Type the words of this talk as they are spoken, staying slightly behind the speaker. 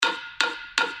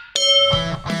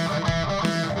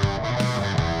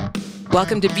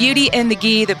Welcome to Beauty and the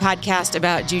Gi, the podcast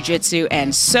about jiu-jitsu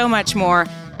and so much more.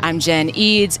 I'm Jen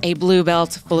Eads, a blue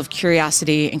belt full of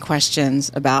curiosity and questions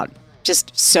about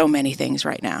just so many things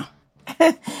right now.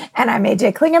 And I'm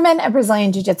AJ Klingerman, a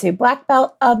Brazilian jiu-jitsu black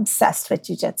belt, obsessed with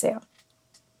jiu-jitsu.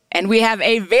 And we have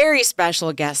a very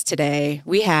special guest today.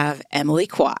 We have Emily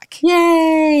Kwok.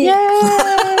 Yay! Yay!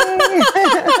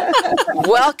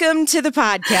 Welcome to the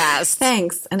podcast.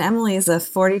 Thanks. And Emily is a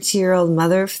 42-year-old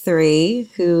mother of three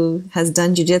who has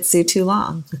done jiu-jitsu too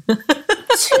long.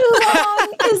 Too long?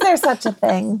 Is there such a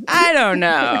thing? I don't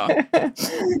know.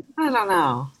 I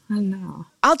don't know.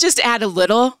 I'll just add a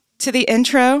little to the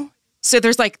intro. So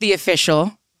there's like the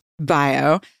official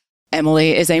bio.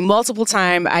 Emily is a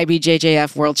multiple-time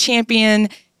IBJJF world champion,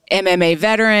 MMA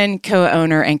veteran,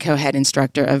 co-owner and co-head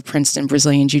instructor of Princeton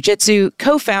Brazilian Jiu-Jitsu,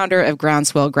 co-founder of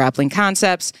Groundswell Grappling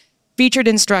Concepts, featured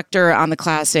instructor on the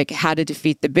classic How to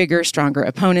Defeat the Bigger, Stronger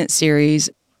Opponent series,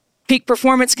 peak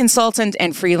performance consultant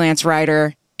and freelance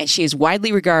writer, and she is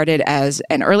widely regarded as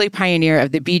an early pioneer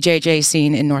of the BJJ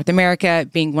scene in North America,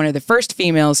 being one of the first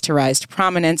females to rise to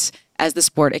prominence as the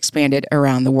sport expanded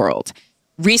around the world.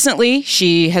 Recently,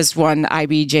 she has won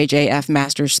IBJJF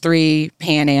Masters 3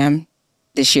 Pan Am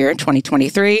this year,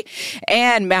 2023,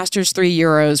 and Masters 3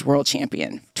 Euros World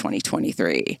Champion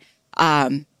 2023.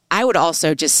 I would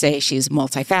also just say she's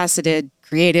multifaceted,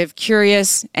 creative,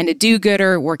 curious, and a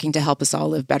do-gooder working to help us all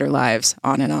live better lives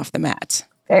on and off the mat.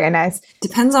 Very nice.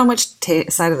 Depends on which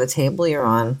side of the table you're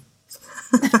on.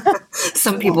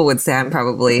 Some people would say I'm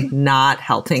probably not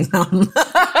helping them.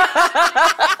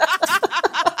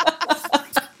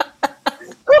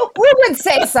 Who would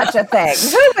say such a thing?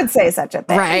 Who would say such a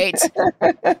thing? Right.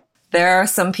 There are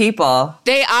some people.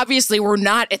 They obviously were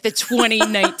not at the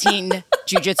 2019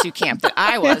 jiu-jitsu camp that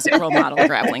I was at Role Model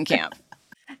Grappling Camp.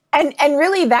 And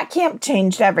really, that camp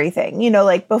changed everything. You know,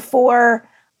 like before,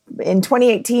 in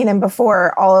 2018 and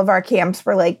before, all of our camps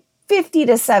were like 50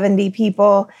 to 70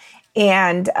 people.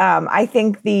 And I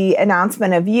think the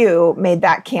announcement of you made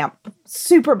that camp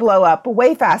super blow up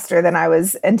way faster than I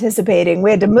was anticipating.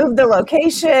 We had to move the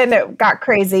location. It got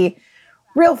crazy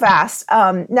real fast.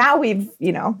 Now we've,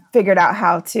 figured out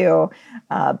how to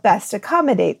best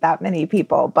accommodate that many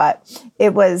people. But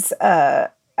it was a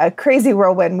crazy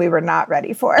whirlwind we were not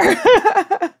ready for.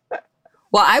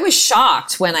 Well, I was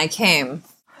shocked when I came.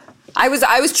 I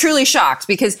was truly shocked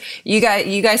because you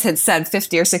guys had said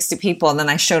 50 or 60 people, and then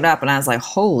I showed up and I was like,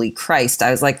 holy Christ.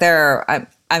 I was like,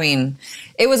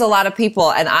 it was a lot of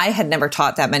people, and I had never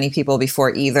taught that many people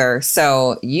before either.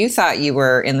 So you thought you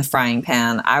were in the frying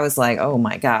pan. I was like, oh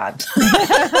my God.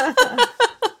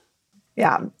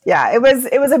 Yeah. It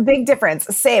was a big difference.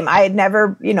 Same. I had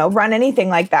never, run anything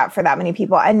like that for that many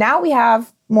people. And now we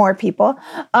have more people.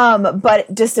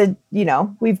 But just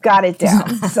we've got it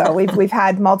down. So we've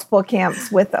had multiple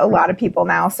camps with a lot of people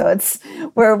now. So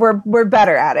we're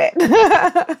better at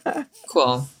it.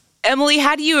 Cool. Emily,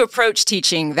 how do you approach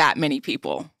teaching that many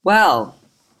people? Well,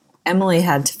 Emily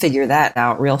had to figure that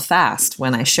out real fast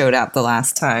when I showed up the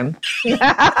last time.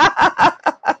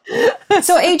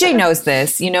 So AJ knows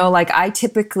this, I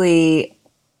typically,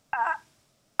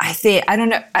 I don't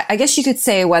know, I guess you could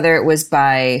say whether it was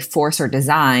by force or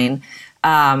design,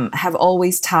 have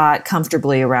always taught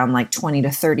comfortably around like 20 to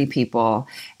 30 people.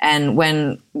 And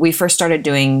when we first started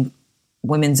doing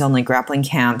women's only grappling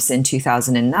camps in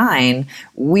 2009,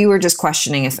 we were just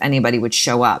questioning if anybody would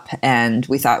show up, and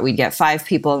we thought we'd get 5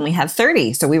 people and we had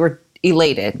 30. So we were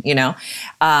elated,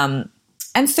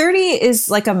 and 30 is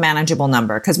like a manageable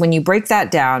number, because when you break that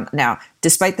down, now,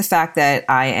 despite the fact that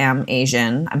I am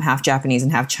Asian, I'm half Japanese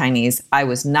and half Chinese, I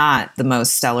was not the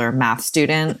most stellar math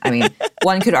student. I mean,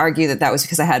 one could argue that was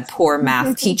because I had poor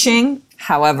math teaching.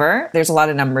 However, there's a lot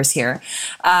of numbers here.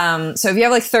 So if you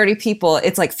have like 30 people,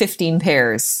 it's like 15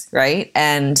 pairs, right?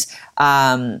 And,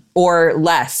 or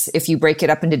less if you break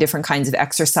it up into different kinds of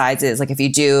exercises. Like if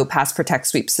you do pass, protect,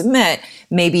 sweep, submit,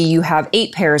 maybe you have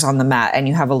 8 pairs on the mat and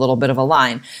you have a little bit of a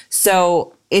line.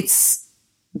 So it's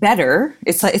better.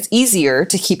 It's easier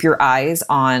to keep your eyes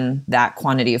on that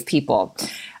quantity of people.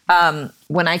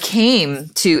 When I came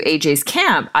to AJ's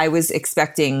camp, I was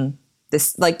expecting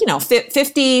this,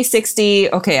 50, 60.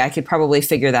 Okay, I could probably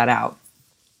figure that out.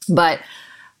 But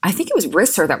I think it was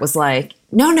Risser that was like,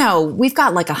 no, we've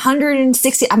got like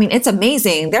 160. I mean, it's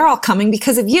amazing. They're all coming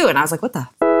because of you. And I was like, what the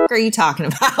f- are you talking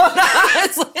about? I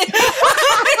was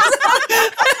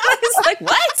like,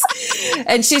 what?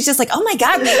 And she's just like, oh my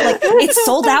God, it's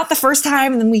sold out the first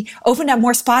time. And then we opened up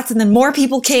more spots, and then more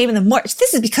people came, and then more.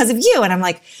 This is because of you. And I'm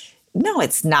like, no,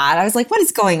 it's not. I was like, what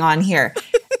is going on here?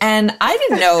 And I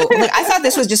didn't know, I thought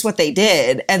this was just what they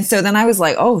did. And so then I was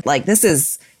like, oh, this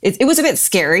is it was a bit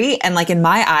scary. And like in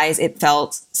my eyes, it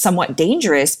felt somewhat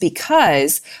dangerous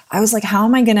because I was like, how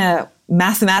am I going to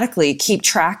mathematically keep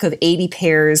track of 80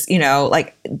 pairs?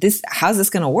 Like this, how's this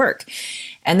going to work?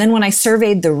 And then when I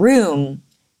surveyed the room,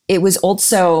 it was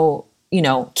also,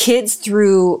 kids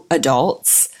through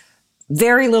adults,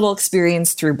 very little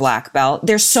experience through black belt.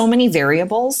 There's so many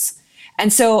variables.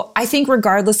 And so I think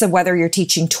regardless of whether you're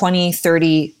teaching 20,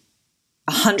 30,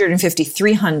 150,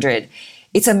 300,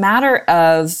 it's a matter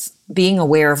of being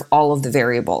aware of all of the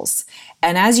variables.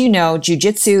 And as you know,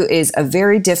 jujitsu is a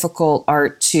very difficult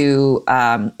art to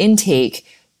intake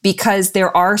because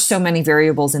there are so many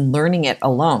variables in learning it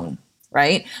alone,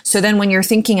 right? So then when you're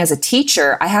thinking as a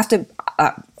teacher, I have to,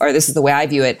 or this is the way I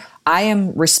view it, I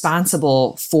am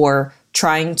responsible for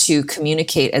trying to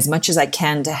communicate as much as I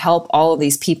can to help all of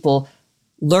these people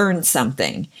learn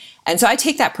something. And so I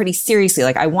take that pretty seriously.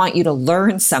 Like, I want you to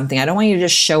learn something. I don't want you to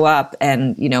just show up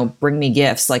and, bring me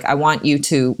gifts. Like, I want you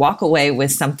to walk away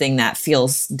with something that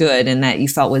feels good and that you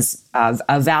felt was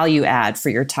a value add for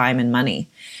your time and money.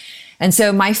 And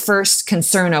so my first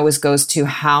concern always goes to,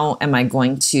 how am I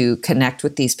going to connect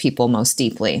with these people most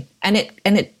deeply? And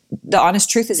the honest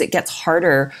truth is it gets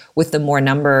harder with the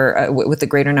with the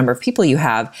greater number of people you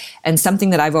have. And something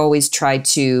that I've always tried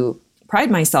to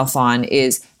pride myself on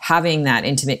is having that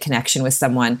intimate connection with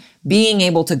someone, being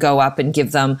able to go up and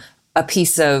give them a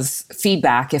piece of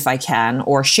feedback if I can,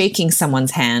 or shaking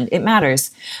someone's hand. It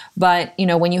matters. But,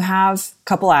 when you have a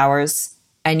couple hours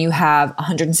and you have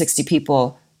 160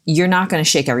 people, you're not going to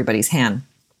shake everybody's hand.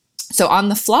 So on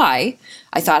the fly,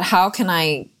 I thought, how can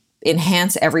I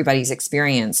enhance everybody's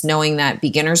experience, knowing that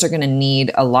beginners are going to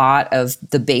need a lot of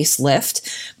the base lift,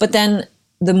 but then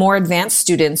the more advanced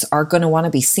students are going to want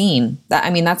to be seen.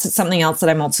 That's something else that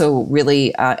I'm also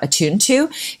really attuned to,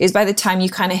 is by the time you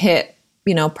kind of hit,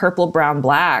 purple, brown,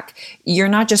 black, you're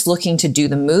not just looking to do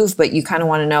the move, but you kind of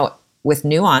want to know with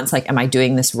nuance, like, am I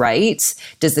doing this right?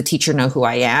 Does the teacher know who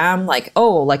I am? Like,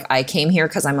 oh, like I came here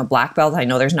because I'm a black belt. I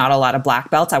know there's not a lot of black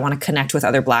belts. I want to connect with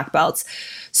other black belts.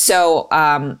 So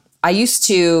I used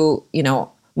to,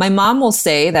 my mom will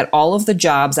say that all of the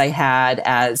jobs I had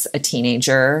as a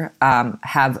teenager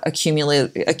have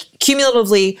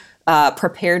cumulatively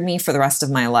prepared me for the rest of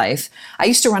my life. I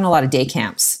used to run a lot of day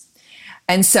camps.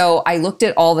 And so I looked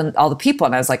at all the people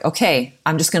and I was like, okay,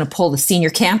 I'm just going to pull the senior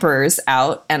campers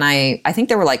out. And I think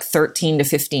there were like 13 to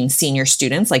 15 senior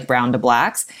students, like brown to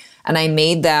blacks. And I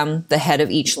made them the head of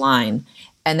each line.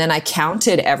 And then I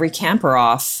counted every camper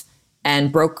off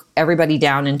and broke everybody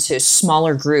down into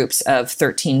smaller groups of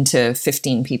 13 to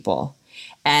 15 people.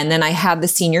 And then I had the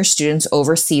senior students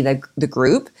oversee the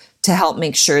group to help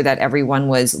make sure that everyone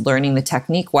was learning the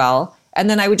technique well. And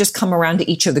then I would just come around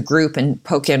to each of the group and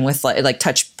poke in with like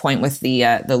touch point with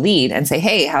the lead and say,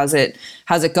 hey, how's it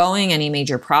going? Any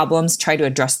major problems? Try to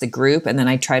address the group. And then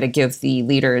I try to give the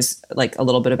leaders like a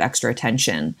little bit of extra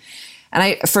attention.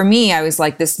 And for me, I was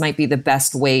like, this might be the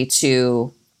best way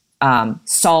to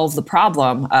solve the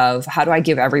problem of how do I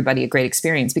give everybody a great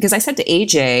experience? Because I said to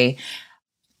AJ,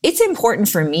 it's important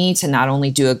for me to not only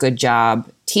do a good job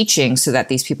teaching so that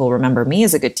these people remember me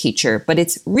as a good teacher, but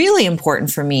it's really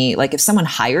important for me, like if someone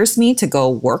hires me to go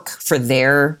work for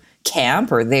their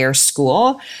camp or their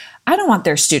school, I don't want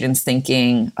their students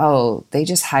thinking, oh, they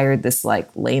just hired this like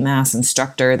lame ass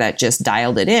instructor that just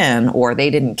dialed it in, or they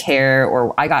didn't care,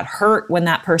 or I got hurt when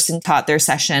that person taught their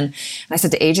session. And I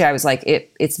said to AJ, I was like,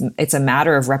 it's a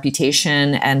matter of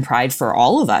reputation and pride for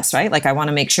all of us, right? Like I want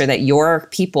to make sure that your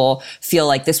people feel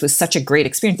like this was such a great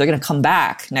experience. They're going to come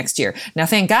back next year. Now,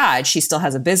 thank God she still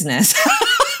has a business.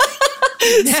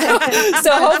 so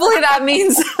hopefully that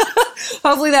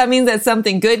means that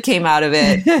something good came out of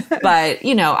it. But,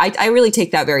 I really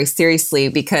take that very seriously,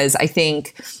 because I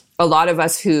think a lot of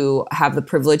us who have the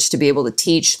privilege to be able to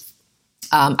teach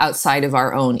outside of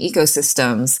our own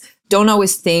ecosystems don't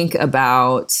always think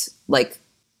about like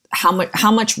how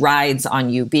much rides on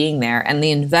you being there, and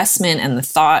the investment and the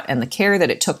thought and the care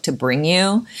that it took to bring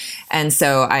you. And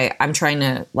so I'm trying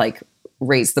to like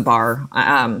raise the bar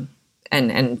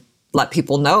and let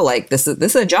people know like this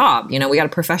is a job, we got to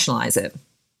professionalize it.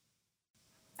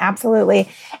 Absolutely.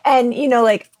 And,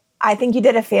 I think you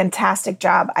did a fantastic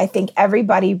job. I think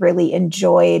everybody really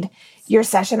enjoyed your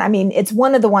session. I mean, it's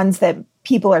one of the ones that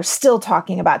people are still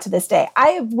talking about to this day. I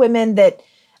have women that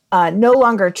no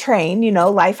longer train,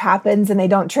 life happens and they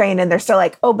don't train, and they're still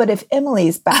like, oh, but if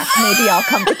Emily's back, maybe I'll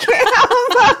come to camp.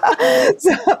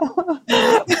 So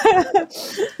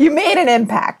you made an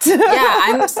impact.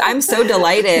 Yeah, I'm so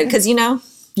delighted because, you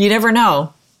never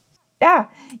know.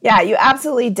 Yeah, you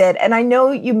absolutely did. And I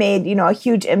know you made, a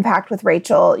huge impact with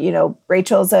Rachel.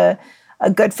 Rachel's a a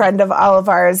good friend of all of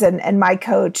ours and my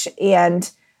coach. And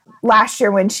last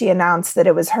year when she announced that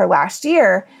it was her last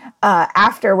year,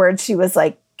 afterwards, she was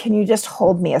like, can you just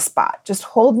hold me a spot? Just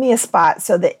hold me a spot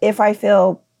so that if I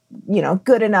feel,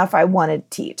 good enough, I want to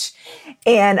teach.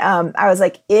 And I was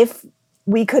like, if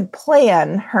we could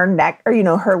plan her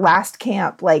her last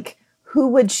camp, like, who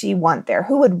would she want there?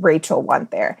 Who would Rachel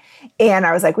want there? And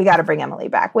I was like, we got to bring Emily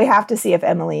back. We have to see if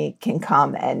Emily can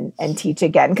come and teach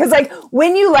again. Because like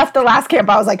when you left the last camp,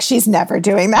 I was like, she's never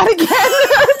doing that again.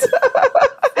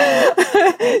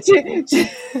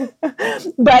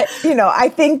 But, I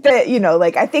think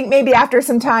that, I think maybe after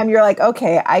some time you're like,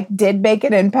 okay, I did make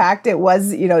an impact. It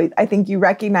was, I think you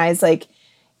recognize like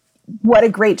what a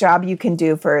great job you can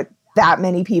do for that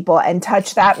many people and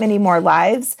touch that many more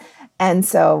lives. And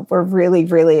so we're really,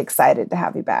 really excited to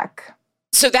have you back.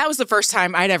 So that was the first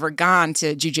time I'd ever gone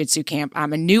to jiu-jitsu camp.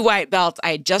 I'm a new white belt.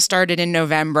 I had just started in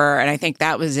November, and I think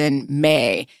that was in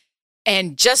May.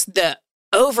 And just the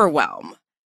overwhelm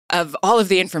of all of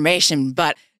the information.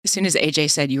 But as soon as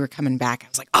AJ said you were coming back, I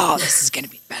was like, oh, this is going to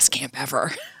be the best camp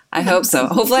ever. I hope so.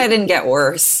 Hopefully I didn't get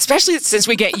worse. Especially since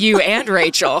we get you and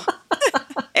Rachel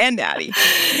and Natty.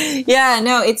 Yeah,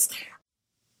 no,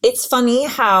 it's funny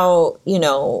how,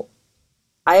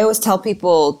 I always tell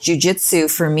people jiu-jitsu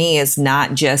for me is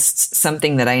not just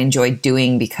something that I enjoy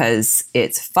doing because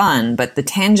it's fun, but the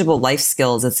tangible life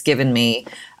skills it's given me,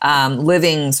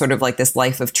 living sort of like this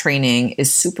life of training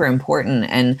is super important.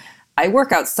 And I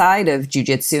work outside of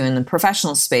jiu-jitsu in the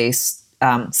professional space,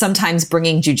 sometimes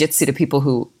bringing jiu-jitsu to people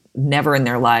who never in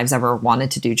their lives ever wanted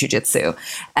to do jiu-jitsu.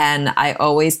 And I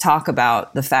always talk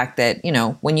about the fact that,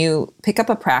 when you pick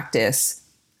up a practice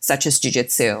such as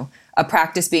jiu-jitsu, a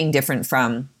practice being different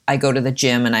from I go to the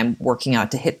gym and I'm working out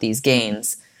to hit these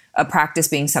gains, a practice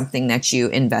being something that you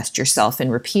invest yourself in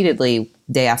repeatedly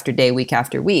day after day, week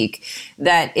after week,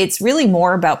 that it's really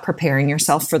more about preparing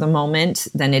yourself for the moment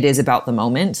than it is about the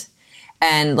moment.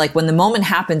 And like when the moment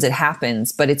happens, it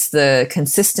happens, but it's the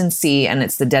consistency and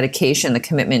it's the dedication, the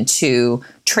commitment to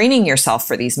training yourself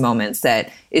for these moments that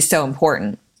is so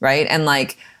important, right? And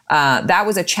like that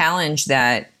was a challenge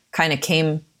that kind of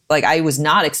came. Like I was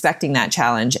not expecting that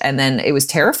challenge. And then it was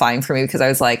terrifying for me because I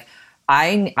was like,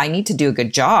 I need to do a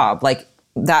good job. Like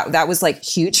that was like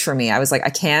huge for me. I was like, I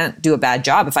can't do a bad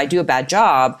job. If I do a bad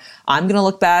job, I'm going to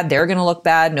look bad. They're going to look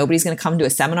bad. Nobody's going to come to a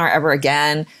seminar ever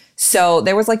again. So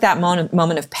there was like that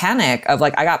moment of panic of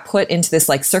like, I got put into this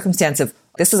like circumstance of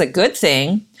this is a good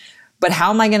thing, but how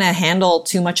am I going to handle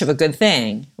too much of a good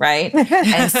thing? Right.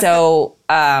 And so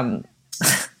I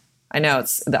know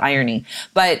it's the irony,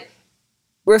 but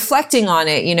reflecting on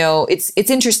it, it's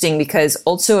interesting because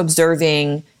also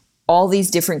observing all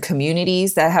these different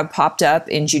communities that have popped up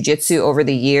in jiu-jitsu over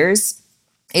the years,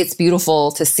 it's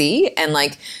beautiful to see. And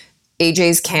like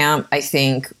AJ's camp, I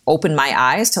think, opened my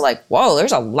eyes to like, whoa,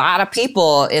 there's a lot of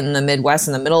people in the Midwest,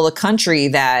 in the middle of the country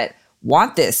that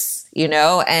want this,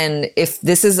 and if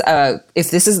this is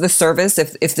the service,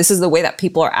 if this is the way that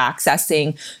people are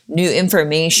accessing new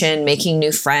information, making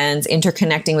new friends,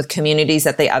 interconnecting with communities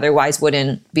that they otherwise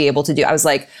wouldn't be able to do, I was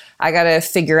like, I got to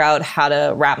figure out how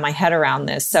to wrap my head around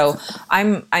this. So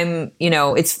I'm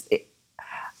it's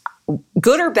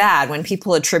good or bad when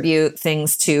people attribute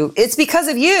things to it's because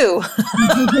of you.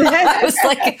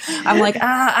 I'm like,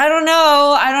 I don't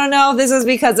know if this is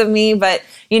because of me, but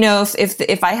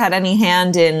if I had any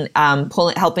hand in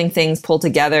helping things pull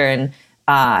together and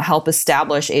help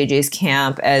establish AJ's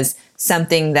camp as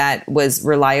something that was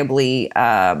reliably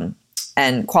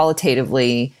and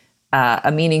qualitatively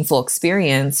a meaningful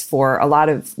experience for a lot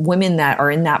of women that are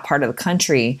in that part of the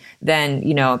country, then,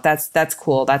 that's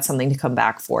cool. That's something to come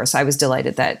back for. So I was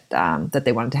delighted that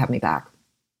they wanted to have me back.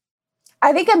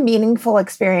 I think a meaningful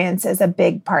experience is a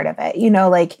big part of it.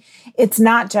 Like it's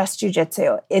not just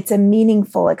jiu-jitsu. It's a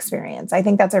meaningful experience. I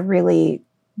think that's a really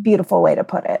beautiful way to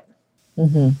put it.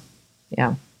 Mm-hmm.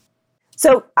 Yeah.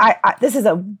 So this is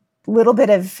a little bit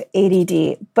of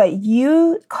ADD, but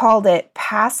you called it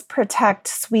pass, protect,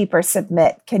 sweep, or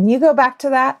submit. Can you go back to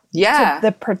that? Yeah. To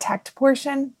the protect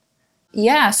portion?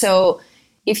 Yeah. So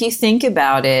if you think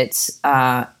about it,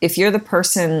 if you're the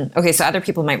person, okay, so other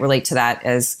people might relate to that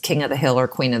as king of the hill or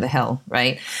queen of the hill,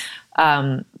 right?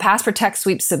 Pass, protect,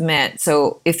 sweep, submit.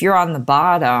 So if you're on the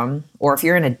bottom or if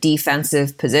you're in a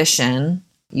defensive position,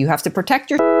 you have to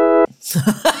protect your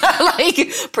like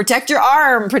protect your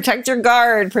arm, protect your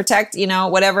guard, protect,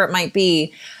 whatever it might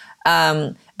be.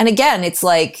 And again, it's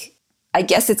like, I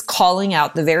guess it's calling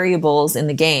out the variables in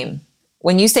the game.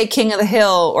 When you say king of the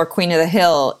hill or queen of the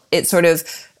hill, it sort of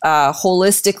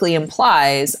holistically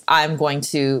implies I'm going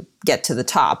to get to the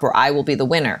top, or I will be the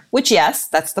winner, which, yes,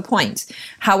 that's the point.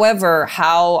 However,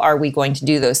 how are we going to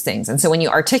do those things? And so when you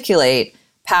articulate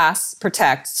pass,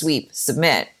 protect, sweep,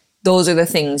 submit, those are the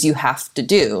things you have to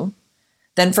do.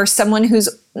 Then for someone who's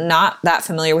not that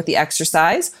familiar with the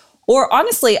exercise, or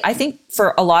honestly, I think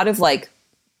for a lot of like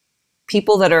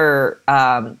people that are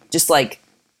just like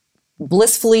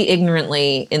blissfully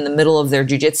ignorantly in the middle of their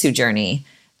jujitsu journey,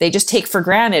 they just take for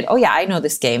granted, oh yeah, I know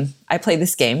this game. I play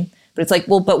this game. But it's like,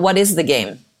 well, but what is the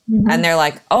game? Mm-hmm. And they're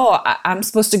like, oh, I'm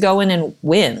supposed to go in and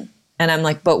win. And I'm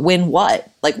like, but win what?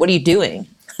 Like, what are you doing?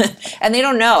 And they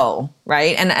don't know,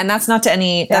 right? And that's not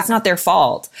that's not their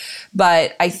fault.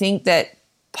 But I think that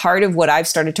part of what I've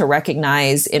started to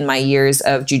recognize in my years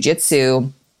of jujitsu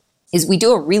is we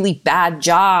do a really bad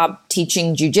job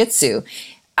teaching jujitsu.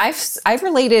 I've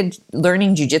related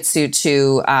learning jujitsu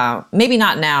to maybe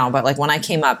not now, but like when I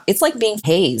came up, it's like being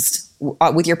hazed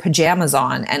with your pajamas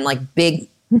on and like big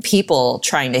people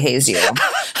trying to haze you.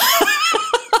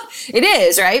 It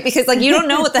is, right? Because like you don't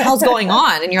know what the hell's going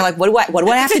on, and you're like, what do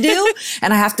I have to do?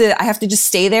 And I have to just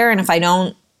stay there, and if I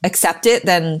don't accept it,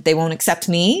 then they won't accept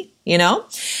me, you know?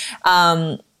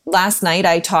 Last night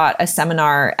I taught a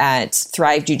seminar at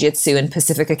Thrive Jiu-Jitsu in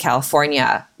Pacifica,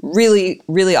 California. Really,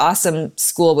 really awesome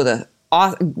school with a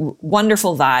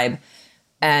wonderful vibe.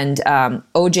 And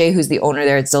OJ, who's the owner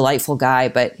there, it's a delightful guy,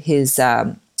 but he has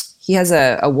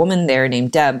a woman there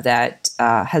named Deb that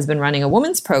has been running a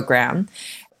women's program.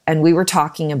 And we were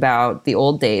talking about the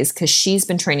old days because she's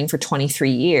been training for 23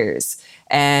 years.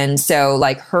 And so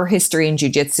like her history in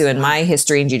jiu-jitsu and my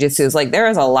history in jiu-jitsu is like, there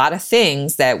is a lot of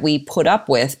things that we put up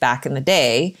with back in the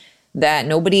day that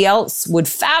nobody else would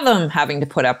fathom having to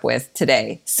put up with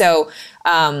today. So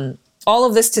all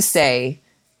of this to say,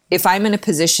 if I'm in a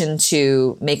position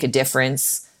to make a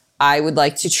difference, I would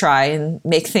like to try and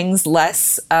make things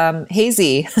less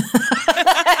hazy.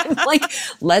 Like,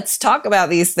 let's talk about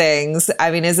these things. I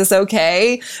mean, is this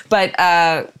okay? But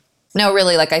no,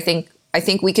 really, like I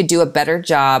think we could do a better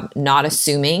job not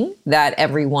assuming that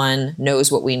everyone knows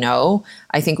what we know.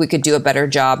 I think we could do a better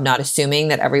job not assuming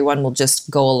that everyone will just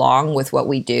go along with what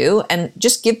we do, and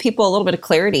just give people a little bit of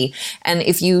clarity. And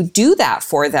if you do that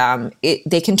for them,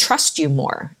 they can trust you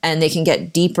more and they can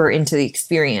get deeper into the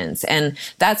experience. And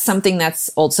that's something that's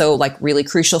also like really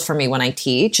crucial for me when I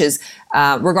teach is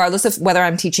regardless of whether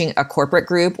I'm teaching a corporate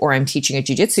group or I'm teaching a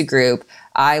jiu-jitsu group,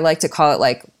 I like to call it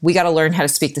like, we got to learn how to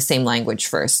speak the same language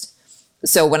first.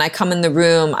 So when I come in the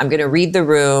room, I'm going to read the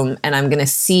room and I'm going to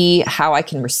see how I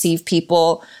can receive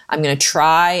people. I'm going to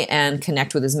try and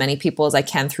connect with as many people as I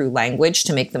can through language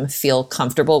to make them feel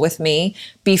comfortable with me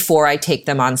before I take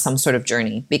them on some sort of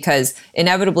journey. Because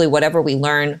inevitably, whatever we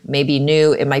learn may be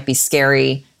new, it might be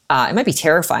scary, it might be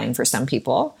terrifying for some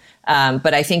people.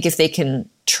 But I think if they can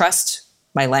trust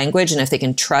my language and if they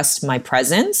can trust my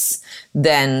presence,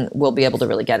 then we'll be able to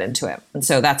really get into it. And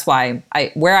so that's why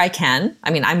where I can,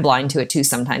 I mean, I'm blind to it too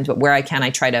sometimes, but where I can, I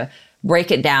try to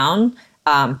break it down,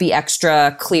 be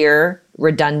extra clear,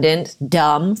 redundant,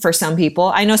 dumb for some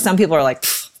people. I know some people are like,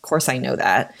 of course I know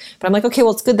that. But I'm like, okay,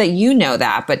 well, it's good that you know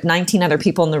that, but 19 other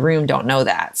people in the room don't know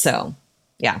that. So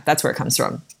yeah, that's where it comes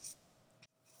from.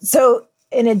 So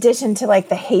in addition to like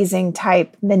the hazing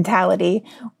type mentality,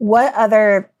 what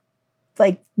other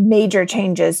like major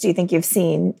changes do you think you've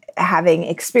seen having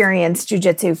experienced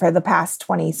jiu-jitsu for the past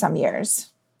 20 some years?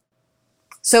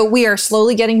 So we are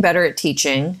slowly getting better at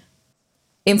teaching.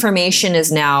 Information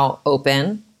is now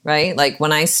open, right? Like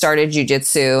when I started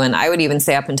jiu-jitsu, and I would even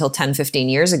say up until 10, 15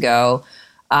 years ago,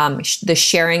 the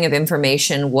sharing of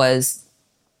information was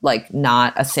like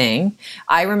not a thing.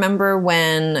 I remember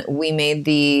when we made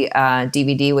the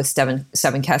DVD with Steven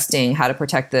Kesting, how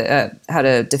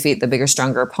to defeat the bigger,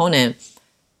 stronger opponent.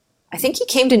 I think he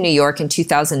came to New York in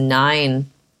 2009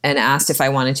 and asked if I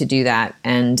wanted to do that.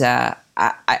 And I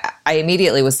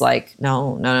immediately was like,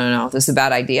 no, this is a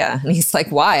bad idea. And he's like,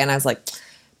 why? And I was like,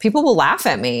 people will laugh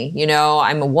at me. You know,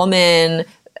 I'm a woman.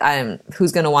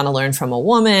 Who's going to want to learn from a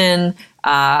woman?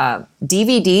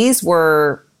 DVDs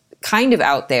were kind of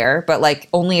out there, but like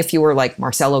only if you were like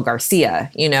Marcelo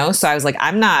Garcia, you know? So I was like,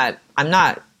 I'm not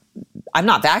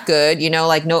that good, you know,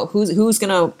 like no, who's going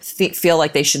to feel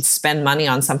like they should spend money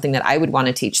on something that I would want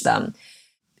to teach them?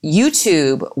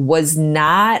 YouTube was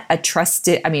not a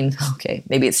trusted, I mean, okay,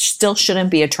 maybe it still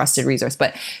shouldn't be a trusted resource,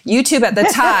 but YouTube at the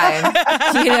time,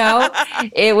 you know,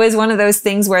 it was one of those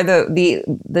things where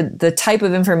the type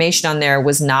of information on there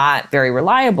was not very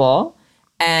reliable,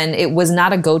 and it was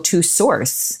not a go-to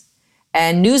source.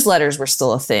 And newsletters were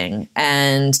still a thing,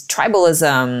 and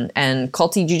tribalism and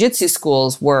culty jiu-jitsu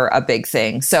schools were a big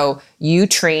thing. So you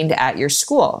trained at your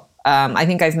school. I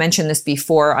think I've mentioned this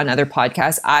before on other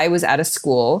podcasts. I was at a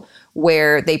school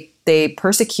where they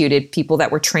persecuted people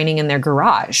that were training in their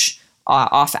garage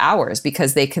off hours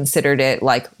because they considered it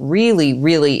like really,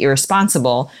 really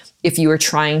irresponsible if you were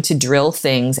trying to drill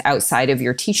things outside of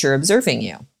your teacher observing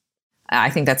you. I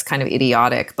think that's kind of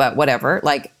idiotic, but whatever.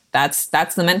 Like that's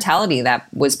the mentality that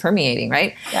was permeating,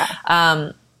 right?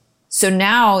 Yeah. So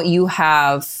now you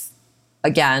have,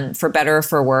 again, for better or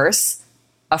for worse,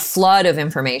 a flood of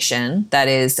information that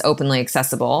is openly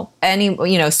accessible.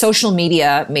 Social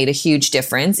media made a huge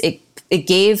difference. It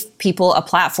gave people a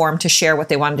platform to share what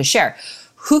they wanted to share.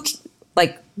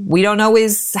 We don't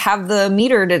always have the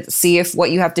meter to see if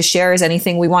what you have to share is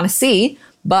anything we want to see,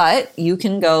 but you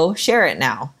can go share it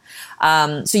now.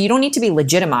 So you don't need to be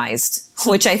legitimized,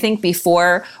 which I think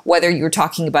before, whether you're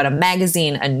talking about a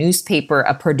magazine, a newspaper,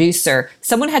 a producer,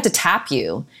 someone had to tap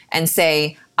you and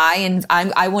say,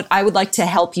 I would like to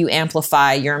help you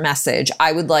amplify your message.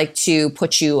 I would like to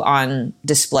put you on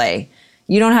display.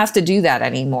 You don't have to do that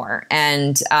anymore.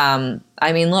 And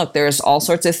look, there's all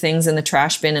sorts of things in the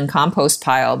trash bin and compost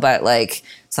pile, but like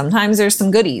sometimes there's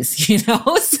some goodies, you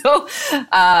know? So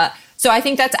I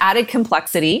think that's added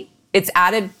complexity. It's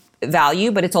added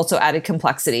value, but it's also added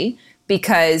complexity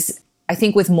because I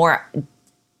think with more,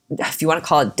 if you want to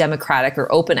call it democratic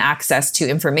or open access to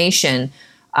information,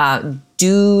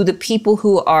 do the people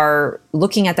who are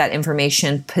looking at that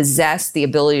information possess the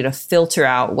ability to filter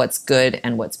out what's good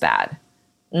and what's bad?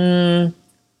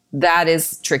 That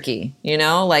is tricky, you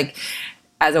know, like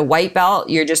as a white belt,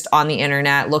 you're just on the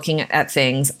internet looking at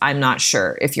things. I'm not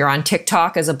sure. If you're on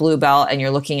TikTok as a blue belt and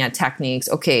you're looking at techniques,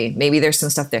 okay, maybe there's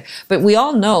some stuff there. But we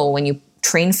all know when you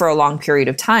train for a long period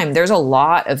of time, there's a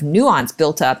lot of nuance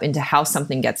built up into how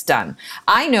something gets done.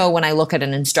 I know when I look at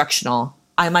an instructional,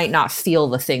 I might not feel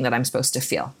the thing that I'm supposed to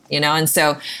feel, you know? And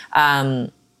so I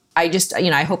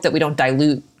hope that we don't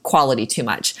dilute quality too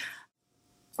much.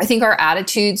 I think our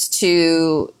attitudes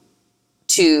to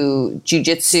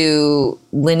jiu-jitsu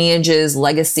lineages,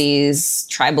 legacies,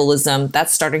 tribalism,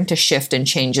 that's starting to shift and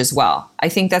change as well. I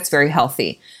think that's very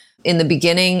healthy. In the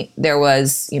beginning, there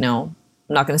was, I'm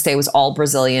not going to say it was all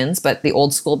Brazilians, but the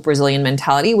old school Brazilian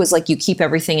mentality was like, you keep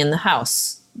everything in the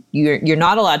house. You're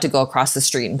not allowed to go across the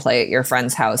street and play at your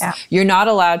friend's house. Yeah. You're not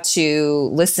allowed to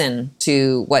listen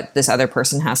to what this other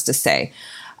person has to say.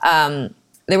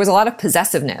 There was a lot of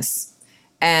possessiveness.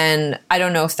 And I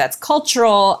don't know if that's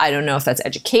cultural. I don't know if that's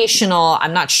educational.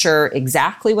 I'm not sure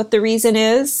exactly what the reason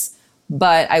is.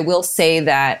 But I will say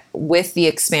that with the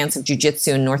expanse of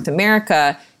jiu-jitsu in North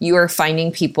America, you are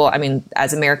finding people,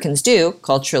 as Americans do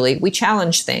culturally, we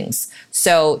challenge things.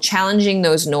 So challenging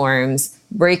those norms,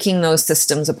 breaking those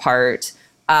systems apart,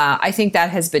 I think that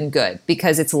has been good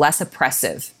because it's less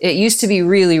oppressive. It used to be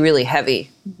really, really heavy,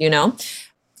 you know?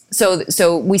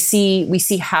 So we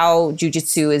see how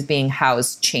jiu-jitsu is being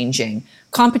housed changing.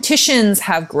 Competitions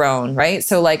have grown, right?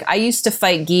 So like I used to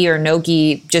fight gi or no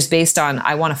gi just based on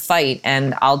I want to fight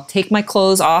and I'll take my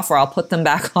clothes off or I'll put them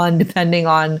back on depending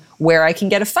on where I can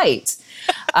get a fight.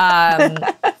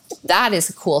 That is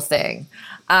a cool thing.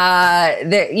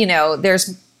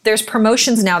 There's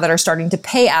promotions now that are starting to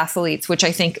pay athletes, which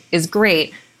I think is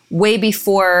great. Way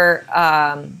before,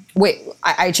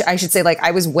 I should say, like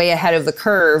I was way ahead of the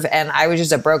curve, and I was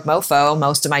just a broke mofo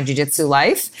most of my jiu-jitsu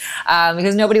life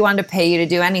because nobody wanted to pay you to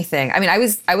do anything. I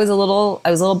was a little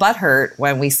butthurt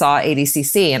when we saw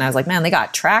ADCC, and I was like, man, they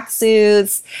got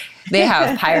tracksuits, they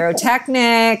have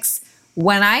pyrotechnics.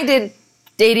 When I did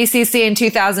ADCC in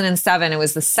 2007, it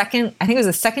was the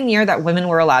second year that women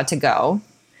were allowed to go.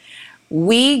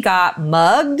 We got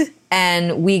mugged.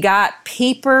 And we got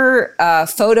paper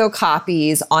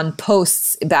photocopies on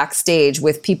posts backstage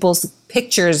with people's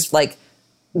pictures like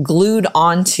glued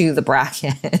onto the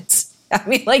bracket.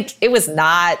 It was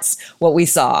not what we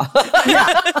saw.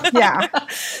 Yeah.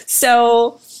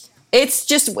 So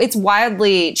it's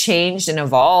wildly changed and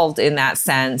evolved in that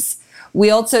sense. We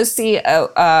also see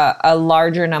a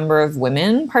larger number of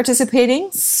women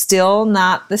participating, still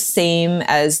not the same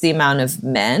as the amount of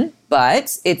men,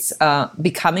 but it's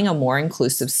becoming a more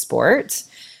inclusive sport.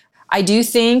 I do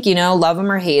think, love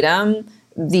them or hate them,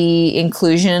 the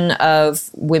inclusion of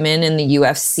women in the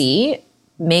UFC,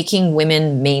 making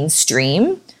women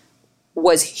mainstream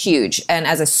was huge. And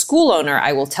as a school owner,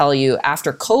 I will tell you,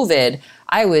 after COVID,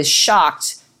 I was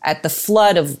shocked at the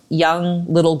flood of young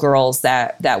little girls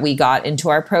that we got into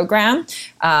our program.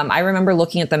 I remember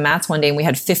looking at the mats one day and we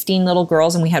had 15 little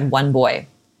girls and we had one boy.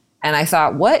 And I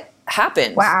thought, what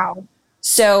happened? Wow.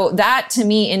 So that to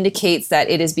me indicates that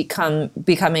it is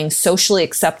becoming socially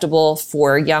acceptable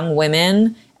for young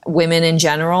women women in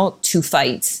general to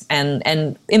fight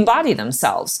and embody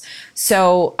themselves.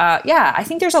 So I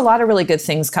think there's a lot of really good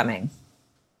things coming.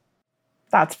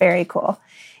 That's very cool.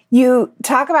 You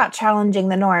talk about challenging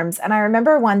the norms. And I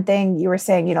remember one thing you were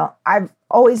saying, I've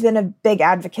always been a big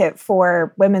advocate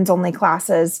for women's only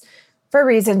classes for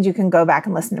reasons you can go back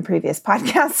and listen to previous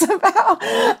podcasts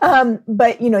about.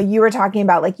 But, you were talking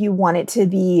about like you want it to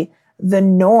be the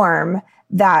norm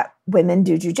that women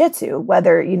do jujitsu,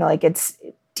 whether, like it's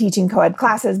teaching co-ed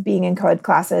classes, being in co-ed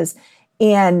classes.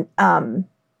 And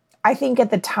I think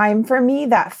at the time for me,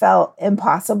 that felt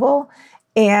impossible.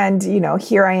 And,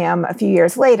 here I am a few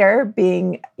years later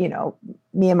being,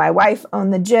 me and my wife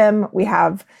own the gym. We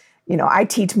have, I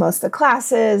teach most of the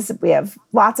classes. We have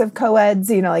lots of co-eds,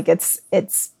 like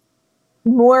it's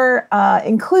more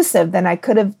inclusive than I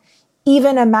could have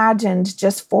even imagined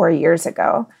just 4 years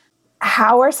ago.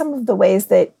 How are some of the ways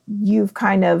that you've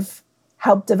kind of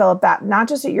helped develop that, not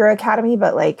just at your academy,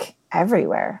 but like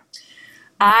everywhere?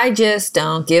 I just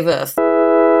don't give a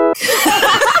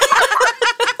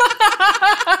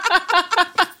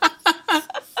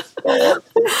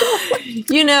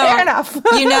Fair enough.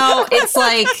 It's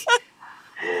like,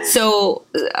 so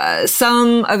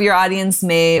some of your audience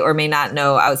may or may not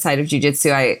know outside of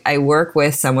jiu-jitsu, I work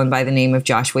with someone by the name of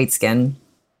Josh Waitskin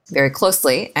very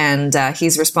closely. And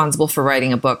he's responsible for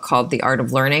writing a book called The Art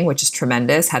of Learning, which is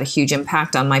tremendous, had a huge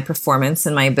impact on my performance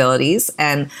and my abilities.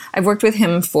 And I've worked with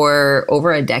him for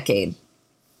over a decade.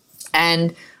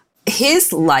 And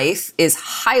his life is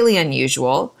highly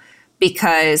unusual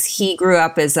because he grew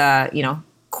up as a,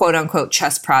 quote unquote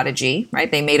chess prodigy, right?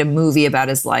 They made a movie about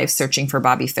his life, Searching for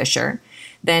Bobby Fischer.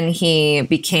 Then he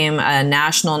became a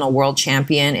national and a world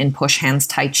champion in push hands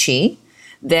Tai Chi.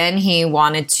 Then he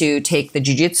wanted to take the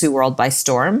jiu-jitsu world by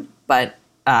storm, but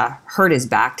hurt his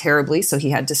back terribly, so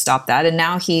he had to stop that. And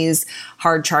now he's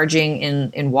hard charging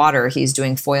in water. He's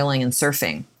doing foiling and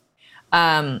surfing.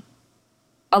 A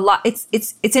lot.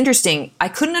 It's interesting. I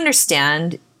couldn't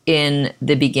understand in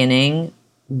the beginning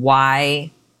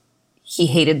why he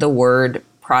hated the word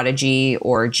prodigy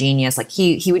or genius. Like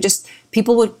he would just,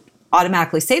 people would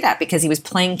automatically say that because he was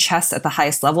playing chess at the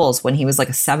highest levels when he was like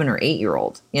a 7 or 8 year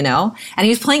old, and he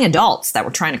was playing adults that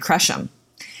were trying to crush him.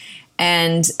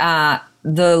 And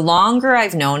the longer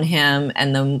I've known him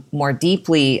and the more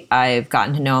deeply I've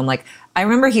gotten to know him, like I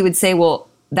remember he would say, well,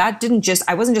 I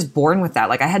wasn't just born with that.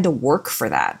 Like I had to work for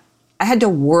that. I had to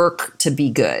work to be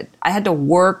good. I had to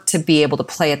work to be able to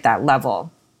play at that level.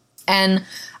 And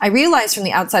I realized from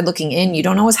the outside looking in, you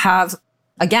don't always have,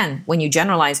 again, when you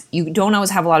generalize, you don't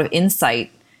always have a lot of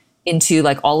insight into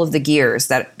like all of the gears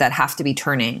that have to be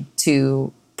turning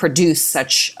to produce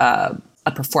such a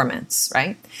performance,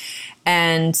 right?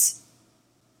 And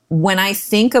when I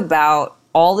think about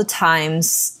all the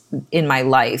times in my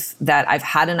life that I've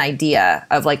had an idea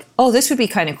of like, oh, this would be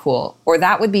kind of cool, or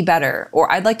that would be better,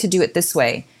 or I'd like to do it this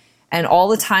way. And all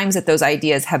the times that those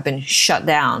ideas have been shut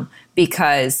down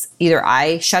because either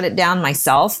I shut it down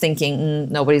myself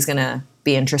thinking nobody's going to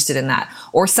be interested in that,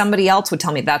 or somebody else would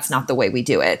tell me that's not the way we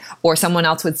do it, or someone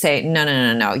else would say,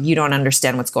 no, you don't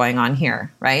understand what's going on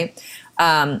here, right?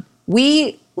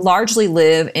 We largely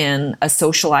live in a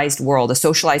socialized world, a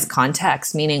socialized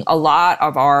context, meaning a lot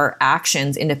of our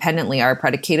actions independently are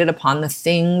predicated upon the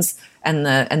things and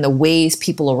the ways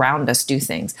people around us do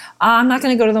things. I'm not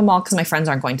going to go to the mall because my friends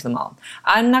aren't going to the mall.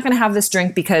 I'm not going to have this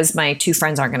drink because my 2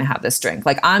 friends aren't going to have this drink.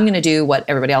 Like I'm going to do what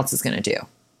everybody else is going to do,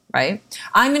 right?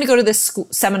 I'm going to go to this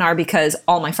seminar because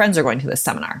all my friends are going to this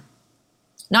seminar,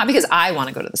 not because I want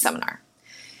to go to the seminar.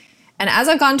 And as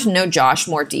I've gotten to know Josh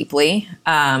more deeply,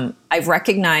 I've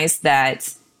recognized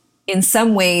that in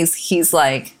some ways he's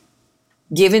like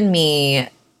given me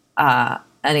an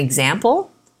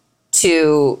example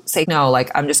to say, no,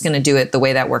 like I'm just going to do it the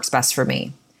way that works best for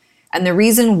me. And the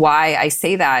reason why I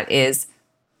say that is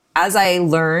as I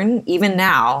learn, even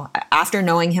now, after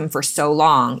knowing him for so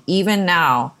long, even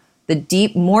now,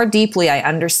 more deeply I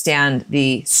understand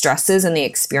the stresses and the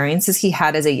experiences he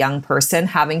had as a young person,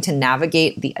 having to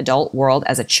navigate the adult world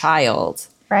as a child.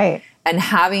 Right. And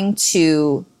having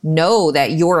to know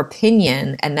that your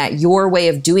opinion and that your way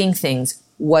of doing things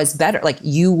was better. Like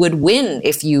you would win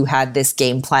if you had this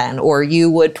game plan, or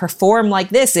you would perform like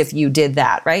this if you did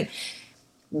that, right?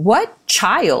 What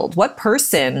child, what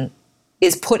person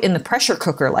is put in the pressure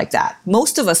cooker like that?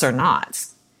 Most of us are not.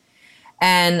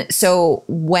 And so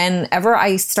whenever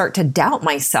I start to doubt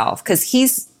myself, because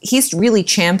he's really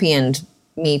championed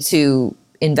me to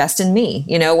invest in me.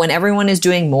 When everyone is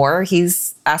doing more,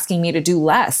 he's asking me to do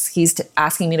less. He's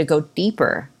asking me to go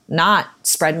deeper, not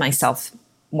spread myself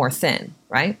more thin,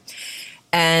 right?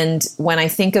 And when I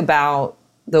think about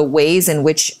the ways in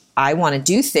which I want to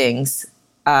do things,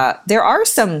 there are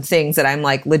some things that I'm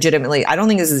like, legitimately, I don't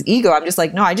think this is ego. I'm just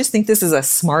like, no, I just think this is a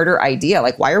smarter idea.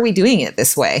 Like, why are we doing it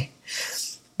this way?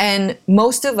 And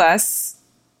most of us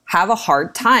have a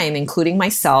hard time, including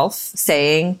myself,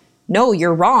 saying, no,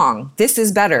 you're wrong. This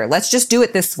is better. Let's just do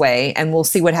it this way and we'll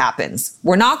see what happens.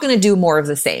 We're not going to do more of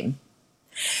the same.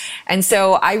 And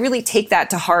so I really take that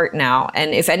to heart now.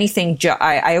 And if anything,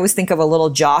 I always think of a little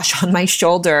Josh on my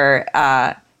shoulder.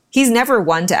 He's never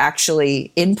one to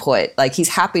actually input. Like, he's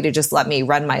happy to just let me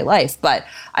run my life. But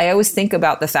I always think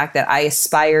about the fact that I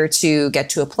aspire to get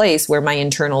to a place where my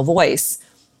internal voice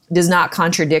does not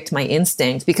contradict my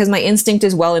instinct, because my instinct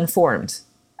is well informed.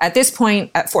 At this point,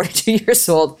 at 42 years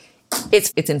old,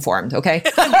 it's informed, okay?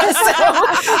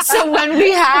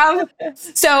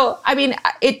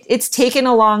 It's taken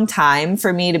a long time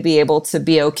for me to be able to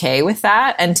be okay with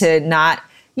that and to not,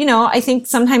 I think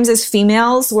sometimes as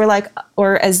females, we're like,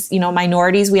 or as,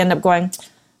 minorities, we end up going,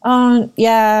 oh,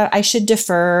 yeah, I should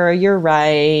defer, you're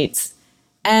right.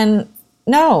 And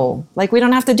no, like, we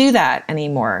don't have to do that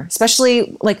anymore.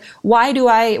 Especially, like, why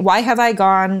have I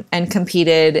gone and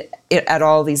competed at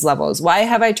all these levels? Why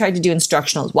have I tried to do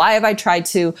instructionals? Why have I tried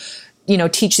to,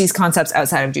 teach these concepts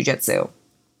outside of jiu-jitsu?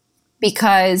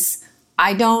 Because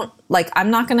I'm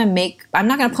not going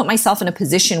to put myself in a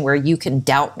position where you can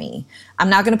doubt me. I'm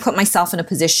not going to put myself in a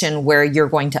position where you're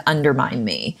going to undermine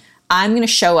me. I'm going to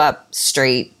show up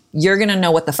straight. You're going to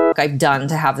know what the fuck I've done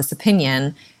to have this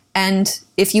opinion. And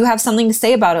if you have something to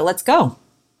say about it, let's go.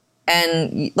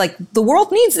 And like, the world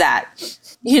needs that.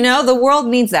 The world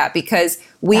needs that, because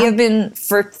we have been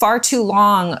for far too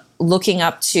long looking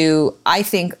up to, I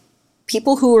think,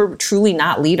 people who are truly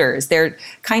not leaders. They're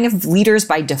kind of leaders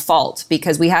by default,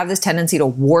 because we have this tendency to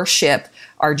worship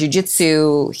our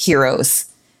jiu-jitsu heroes.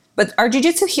 But our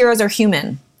jiu-jitsu heroes are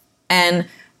human. And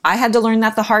I had to learn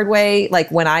that the hard way,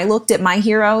 like when I looked at my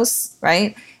heroes,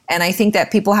 right? And I think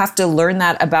that people have to learn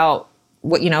that about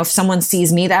what, if someone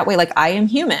sees me that way, like, I am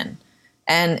human.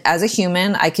 And as a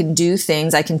human, I can do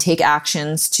things, I can take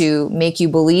actions to make you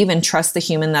believe and trust the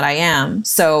human that I am.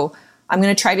 So I'm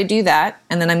going to try to do that.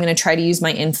 And then I'm going to try to use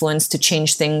my influence to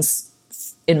change things,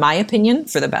 in my opinion,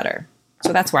 for the better.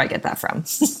 So that's where I get that from.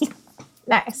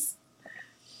 Nice.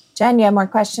 Jen, you have more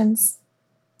questions?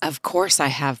 Of course I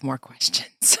have more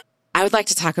questions. I would like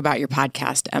to talk about your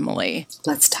podcast, Emily.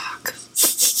 Let's talk.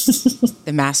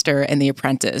 The Master and the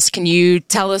Apprentice. Can you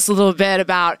tell us a little bit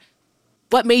about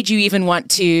what made you even want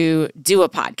to do a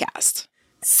podcast?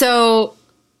 So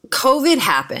COVID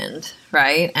happened,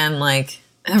 right? And like,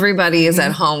 everybody is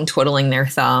at home twiddling their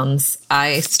thumbs.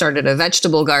 I started a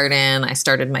vegetable garden. I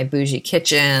started my bougie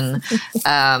kitchen.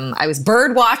 I was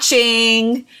bird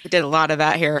watching. We did a lot of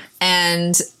that here.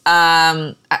 And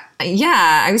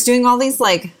I was doing all these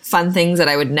like fun things that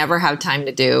I would never have time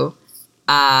to do.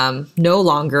 No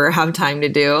longer have time to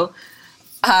do.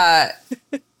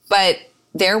 But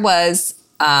there was,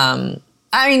 I'm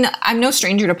no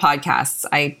stranger to podcasts.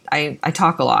 I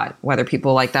talk a lot, whether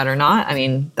people like that or not. I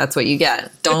mean, that's what you get.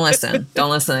 Don't listen. Don't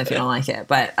listen if you don't like it.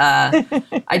 But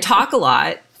I talk a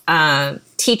lot.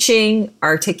 Teaching,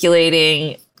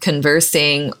 articulating,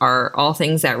 conversing are all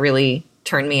things that really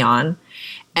turn me on.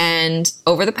 And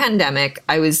over the pandemic,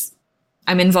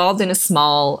 I'm involved in a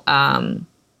small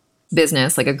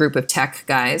business, like a group of tech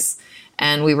guys,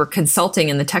 and we were consulting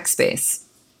in the tech space.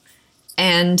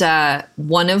 And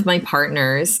one of my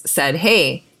partners said,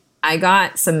 "Hey, I've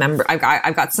got some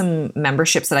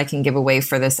memberships that I can give away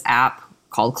for this app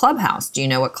called Clubhouse. Do you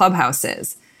know what Clubhouse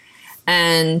is?"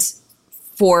 And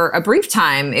for a brief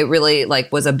time, it really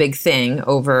was a big thing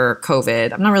over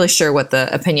COVID. I'm not really sure what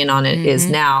the opinion on it is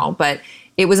now, but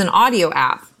it was an audio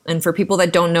app. And for people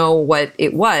that don't know what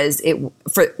it was,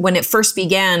 when it first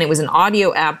began, it was an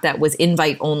audio app that was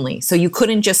invite only. So you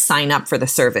couldn't just sign up for the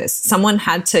service. Someone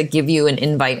had to give you an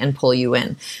invite and pull you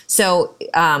in. So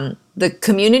the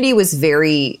community was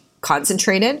very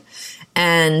concentrated.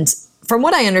 And from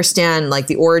what I understand,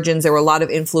 the origins, there were a lot of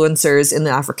influencers in the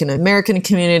African American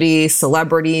community,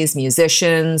 celebrities,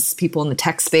 musicians, people in the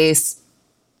tech space.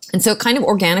 And so it kind of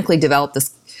organically developed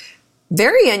this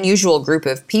very unusual group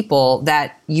of people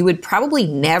that you would probably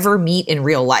never meet in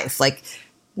real life,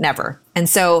 never. And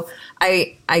so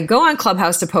I go on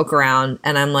Clubhouse to poke around,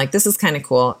 and I'm like, this is kind of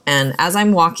cool. And as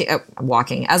I'm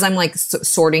as I'm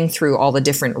sorting through all the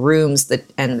different rooms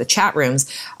and the chat rooms,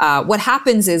 what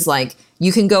happens is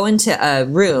you can go into a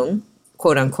room,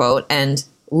 quote unquote, and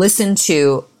listen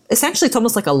to, essentially it's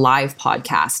almost like a live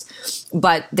podcast,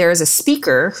 but there's a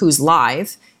speaker who's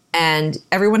live. and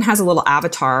everyone has a little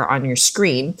avatar on your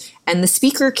screen, and the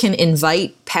speaker can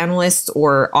invite panelists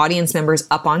or audience members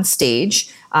up on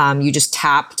stage. You just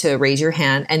tap to raise your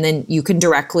hand, and then you can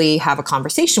directly have a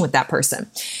conversation with that person.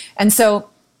 And so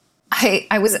I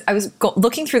was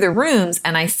looking through the rooms,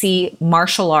 and I see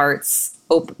martial arts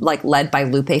like led by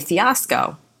Lupe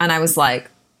Fiasco, and I was like,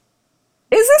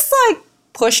 is this like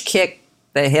Push Kick,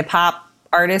 the hip hop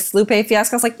artist Lupe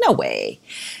Fiasco? I was like, no way.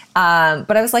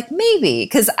 But I was like, maybe,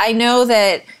 because I know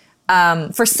that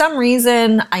for some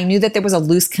reason, I knew that there was a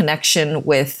loose connection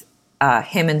with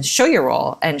him and Show Your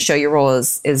Roll, and Show Your Roll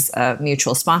is a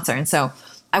mutual sponsor. And so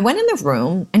I went in the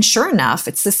room, and sure enough,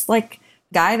 it's this like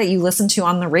guy that you listen to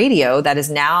on the radio that is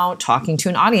now talking to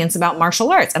an audience about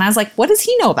martial arts. And I was like, what does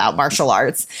he know about martial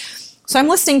arts? So I'm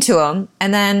listening to him,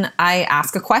 and then I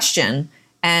ask a question,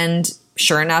 and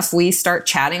sure enough, we start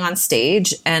chatting on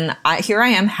stage, and here I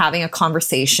am having a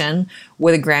conversation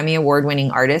with a Grammy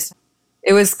Award-winning artist.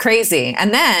 It was crazy.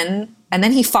 And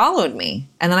then he followed me,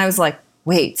 and then I was like,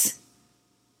 wait,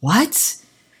 what?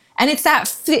 And it's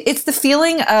the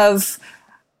feeling of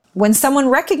when someone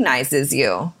recognizes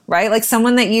you, right? Like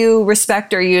someone that you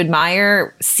respect or you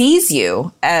admire sees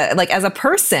you like as a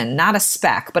person, not a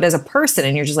spec, but as a person,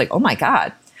 and you're just like, oh my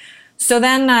God. So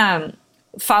then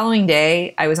following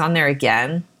day, I was on there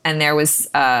again, and there was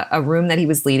a room that he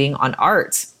was leading on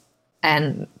art.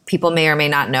 And people may or may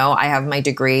not know, I have my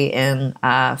degree in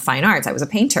fine arts. I was a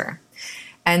painter.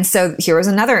 And so here was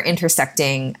another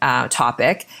intersecting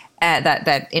topic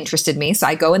that interested me. So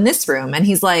I go in this room, and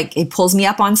he pulls me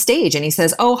up on stage, and he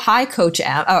says, oh, hi,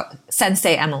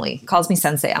 Sensei Emily. He calls me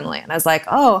Sensei Emily. And I was like,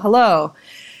 oh, hello.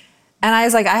 And I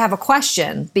was like, I have a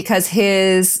question, because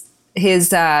his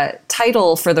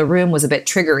title for the room was a bit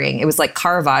triggering. It was like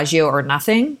Caravaggio or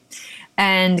nothing.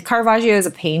 And Caravaggio is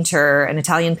a painter, an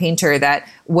Italian painter that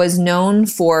was known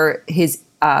for his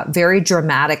very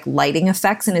dramatic lighting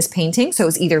effects in his painting. So it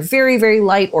was either very, very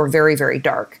light or very, very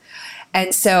dark.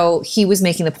 And so he was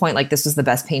making the point like this was the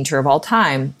best painter of all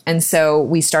time. And so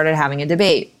we started having a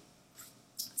debate.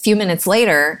 A few minutes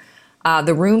later,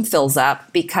 the room fills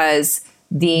up because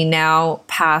the now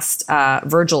past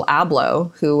Virgil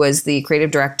Abloh, who was the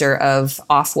creative director of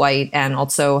Off-White and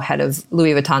also head of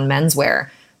Louis Vuitton menswear,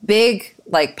 big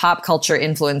like pop culture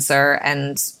influencer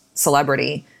and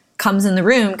celebrity, comes in the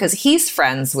room because he's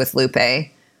friends with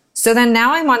Lupe. So then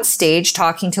now I'm on stage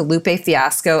talking to Lupe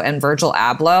Fiasco and Virgil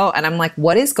Abloh, and I'm like,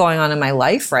 what is going on in my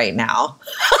life right now?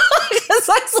 Because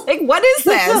I was like, what is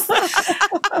this?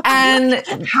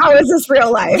 And how is this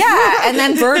real life? Yeah. And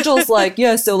then Virgil's like,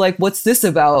 yeah, so like, what's this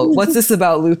about? What's this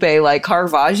about, Lupe? Like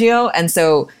Caravaggio? And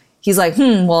so he's like,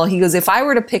 well, he goes, if I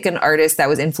were to pick an artist that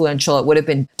was influential, it would have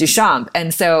been Duchamp.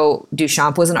 And so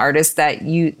Duchamp was an artist that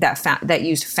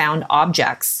used found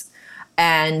objects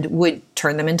and would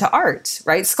turn them into art,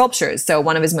 right? Sculptures. So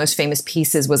one of his most famous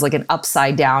pieces was like an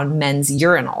upside down men's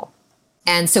urinal.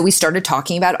 And so we started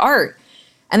talking about art.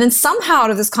 And then somehow out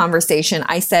of this conversation,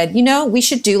 I said, we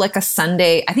should do like a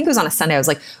Sunday. I think it was on a Sunday. I was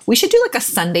like, we should do like a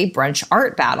Sunday brunch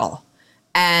art battle.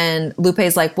 And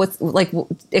Lupe's like,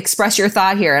 express your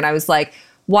thought here. And I was like,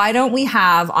 why don't we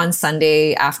have on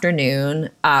Sunday afternoon,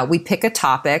 we pick a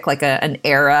topic, like an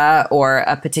era or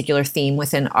a particular theme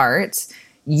within art.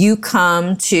 You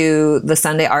come to the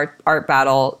Sunday art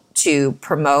battle to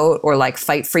promote or like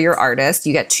fight for your artist.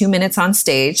 You get 2 minutes on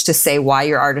stage to say why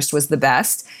your artist was the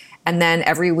best. And then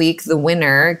every week the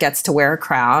winner gets to wear a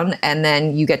crown, and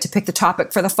then you get to pick the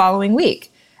topic for the following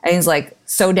week. And he's like,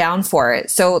 so down for it.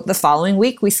 So the following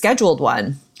week we scheduled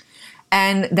one.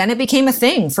 And then it became a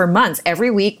thing for months.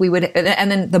 Every week we would,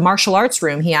 and then the martial arts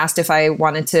room, he asked if I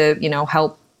wanted to,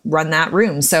 help run that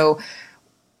room. So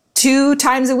 2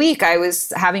 times a week, I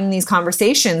was having these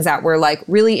conversations that were like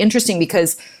really interesting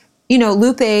because,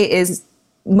 Lupe is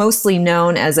mostly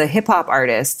known as a hip hop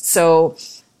artist. So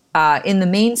in the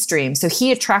mainstream, so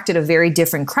he attracted a very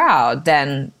different crowd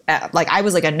than I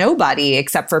was like a nobody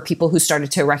except for people who started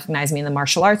to recognize me in the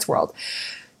martial arts world.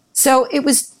 So it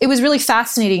was really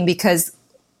fascinating because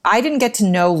I didn't get to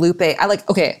know Lupe.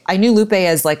 I knew Lupe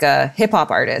as like a hip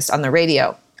hop artist on the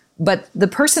radio. But the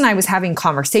person I was having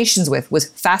conversations with was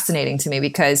fascinating to me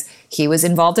because he was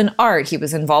involved in art, he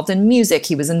was involved in music,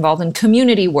 he was involved in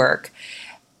community work,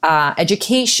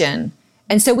 education.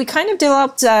 And so we kind of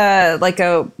developed like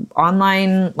a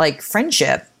online like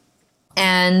friendship.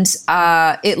 And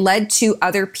it led to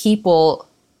other people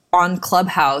on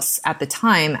Clubhouse at the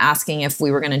time asking if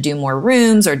we were going to do more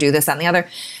rooms or do this, that, and the other.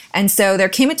 And so there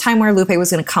came a time where Lupe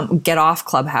was going to come get off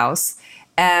Clubhouse.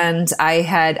 And I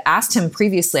had asked him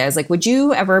previously, I was like, would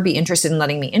you ever be interested in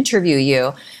letting me interview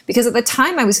you? Because at the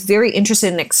time I was very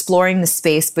interested in exploring the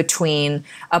space between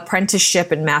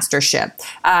apprenticeship and mastership.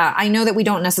 I know that we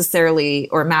don't necessarily,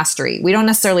 or mastery, we don't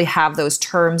necessarily have those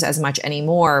terms as much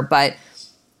anymore, but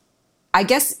I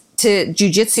guess to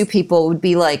jiu-jitsu people it would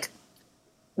be like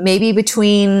maybe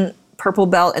between purple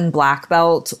belt and black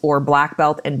belt, or black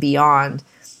belt and beyond,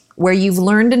 where you've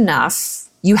learned enough.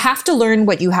 You have to learn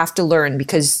what you have to learn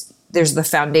because there's the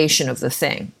foundation of the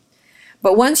thing.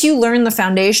 But once you learn the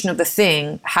foundation of the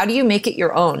thing, how do you make it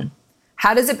your own?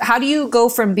 How do you go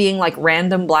from being like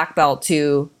random black belt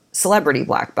to celebrity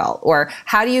black belt? Or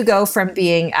how do you go from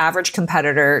being average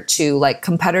competitor to like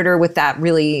competitor with that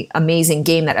really amazing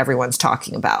game that everyone's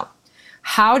talking about?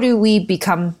 How do we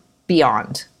become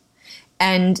beyond?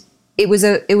 And it was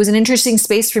an interesting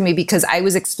space for me because I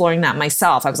was exploring that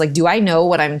myself. I was like, do I know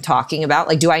what I'm talking about?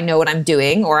 Like, do I know what I'm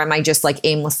doing? Or am I just like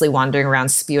aimlessly wandering around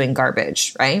spewing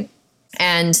garbage, right?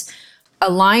 And a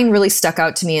line really stuck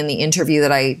out to me in the interview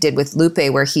that I did with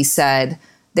Lupe, where he said,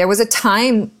 there was a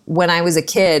time when I was a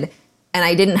kid and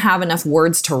I didn't have enough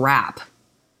words to rap.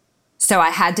 So I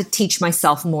had to teach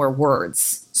myself more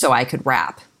words so I could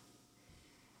rap.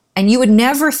 And you would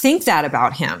never think that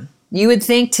about him. You would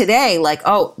think today, like,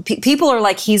 oh, people are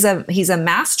like, he's a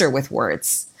master with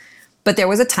words. But there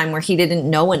was a time where he didn't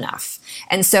know enough.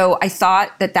 And so I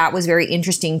thought that was very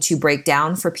interesting to break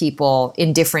down for people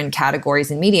in different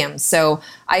categories and mediums. So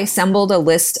I assembled a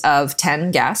list of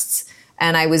 10 guests,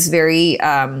 and I was very,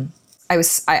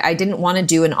 I didn't want to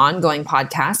do an ongoing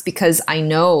podcast because I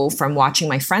know from watching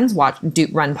my friends run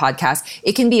podcasts,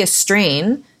 it can be a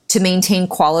strain to maintain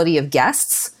quality of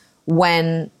guests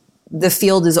when the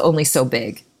field is only so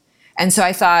big. And so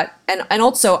I thought, and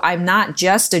also I'm not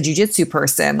just a jiu-jitsu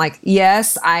person. Like,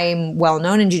 yes, I'm well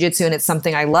known in jiu-jitsu and it's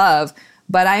something I love,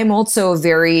 but I'm also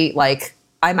very like,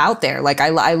 I'm out there. Like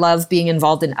I love being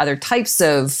involved in other types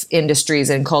of industries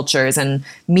and cultures and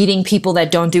meeting people that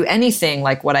don't do anything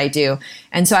like what I do.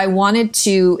 And so I wanted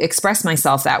to express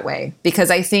myself that way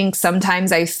because I think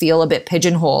sometimes I feel a bit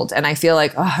pigeonholed and I feel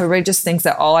like, oh, everybody just thinks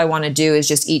that all I want to do is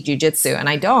just eat jiu-jitsu, and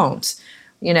I don't.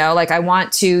 You know, like I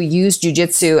want to use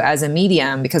jiu-jitsu as a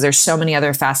medium because there's so many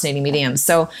other fascinating mediums.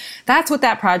 So that's what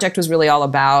that project was really all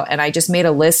about. And I just made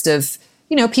a list of,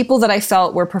 you know, people that I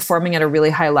felt were performing at a really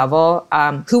high level,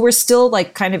 who were still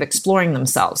like kind of exploring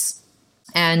themselves.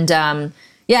 And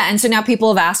and so now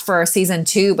people have asked for a season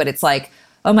 2, but it's like,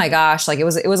 oh my gosh, like it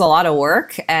was a lot of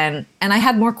work. And I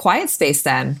had more quiet space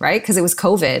then, right? Because it was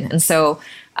COVID. And so,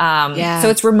 so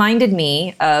it's reminded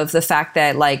me of the fact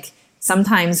that like,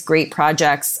 sometimes great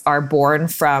projects are born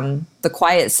from the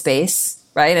quiet space,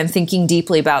 right? And thinking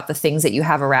deeply about the things that you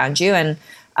have around you. And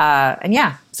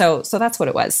so that's what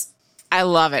it was. I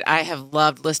love it. I have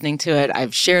loved listening to it.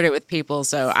 I've shared it with people.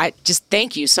 So I just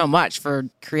thank you so much for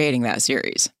creating that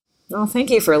series. Well, thank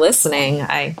you for listening.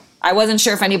 I wasn't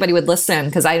sure if anybody would listen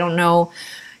because I don't know.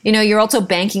 You know, you're also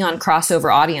banking on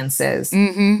crossover audiences.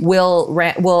 Mm-hmm.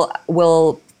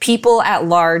 Will people at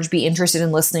large be interested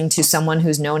in listening to someone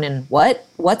who's known in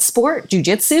what sport?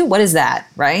 Jiu-jitsu? What is that,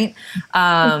 right?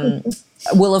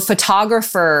 Will a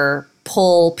photographer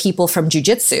pull people from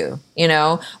jiu-jitsu? You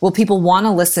know, will people want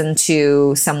to listen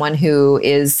to someone who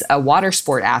is a water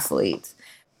sport athlete?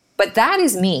 But that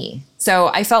is me.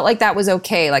 So I felt like that was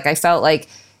okay. Like I felt like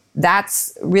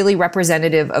that's really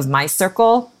representative of my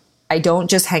circle. I don't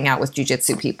just hang out with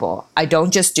jiu-jitsu people. I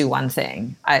don't just do one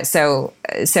thing. So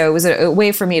it was a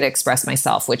way for me to express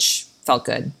myself, which felt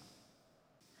good.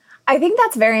 I think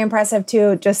that's very impressive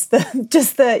too. Just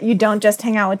the you don't just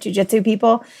hang out with jiu-jitsu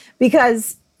people,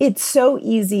 because it's so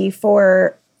easy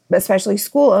for especially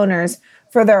school owners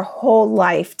for their whole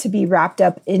life to be wrapped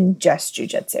up in just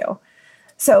jiu-jitsu.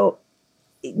 So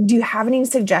do you have any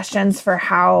suggestions for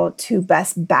how to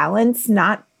best balance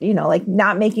not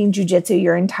making jiu-jitsu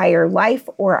your entire life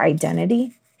or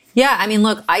identity? Yeah, I mean,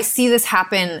 look, I see this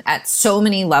happen at so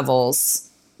many levels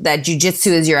that jiu-jitsu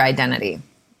is your identity.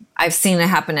 I've seen it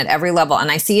happen at every level,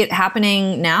 and I see it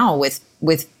happening now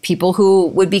with people who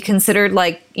would be considered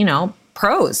like, you know,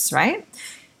 pros, right?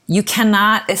 You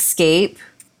cannot escape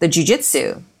the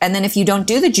jiu-jitsu. And then if you don't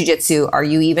do the jiu-jitsu, are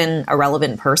you even a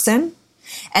relevant person?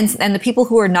 And the people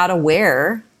who are not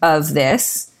aware of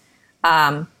this,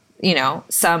 you know,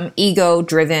 some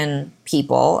ego-driven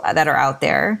people that are out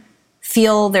there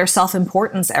feel their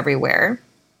self-importance everywhere.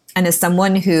 And as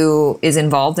someone who is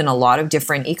involved in a lot of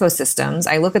different ecosystems,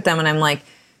 I look at them and I'm like,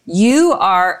 you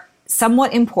are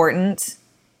somewhat important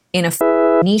in a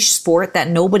niche sport that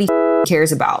nobody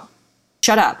cares about.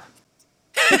 Shut up.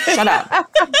 Shut up.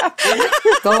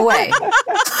 Go away.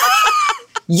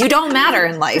 You don't matter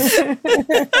in life.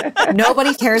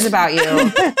 Nobody cares about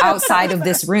you outside of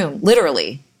this room,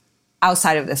 literally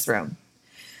outside of this room.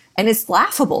 And it's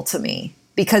laughable to me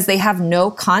because they have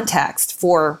no context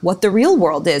for what the real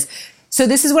world is. So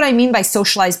this is what I mean by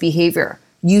socialized behavior.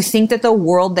 You think that the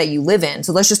world that you live in,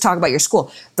 so let's just talk about your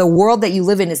school. The world that you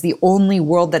live in is the only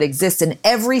world that exists, and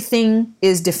everything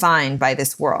is defined by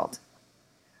this world.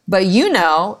 But you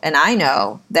know, and I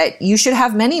know, that you should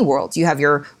have many worlds. You have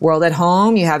your world at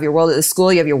home, you have your world at the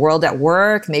school, you have your world at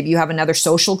work, maybe you have another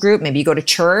social group, maybe you go to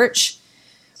church.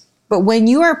 But when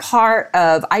you are part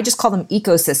of, I just call them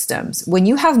ecosystems, when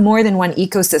you have more than one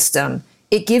ecosystem,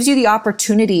 it gives you the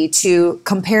opportunity to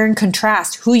compare and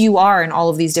contrast who you are in all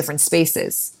of these different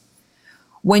spaces.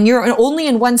 When you're only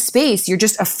in one space, you're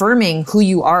just affirming who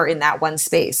you are in that one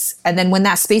space. And then when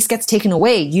that space gets taken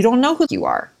away, you don't know who you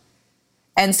are.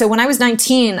 And so when I was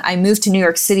 19, I moved to New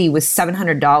York City with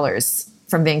 $700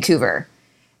 from Vancouver.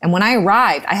 And when I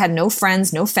arrived, I had no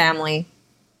friends, no family.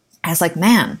 I was like,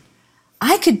 man,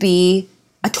 I could be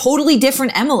a totally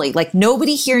different Emily. Like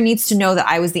nobody here needs to know that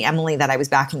I was the Emily that I was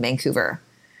back in Vancouver.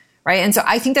 Right. And so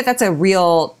I think that that's a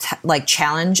real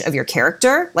challenge of your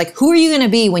character. Like, who are you going to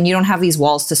be when you don't have these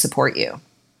walls to support you?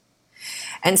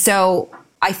 And so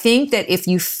I think that if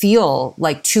you feel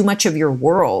like too much of your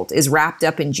world is wrapped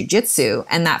up in jujitsu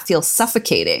and that feels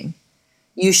suffocating,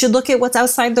 you should look at what's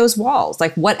outside those walls.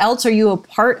 Like, what else are you a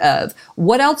part of?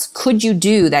 What else could you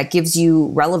do that gives you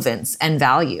relevance and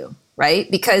value? Right?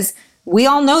 Because we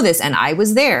all know this, and I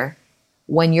was there.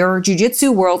 When your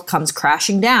jujitsu world comes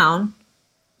crashing down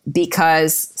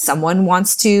because someone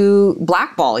wants to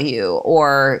blackball you,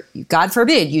 or God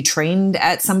forbid, you trained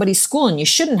at somebody's school and you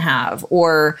shouldn't have,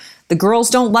 or the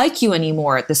girls don't like you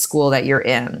anymore at the school that you're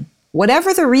in.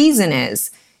 Whatever the reason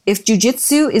is, if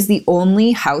jujitsu is the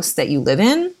only house that you live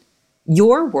in,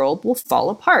 your world will fall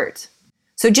apart.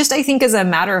 So just, I think, as a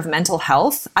matter of mental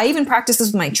health, I even practice this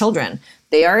with my children.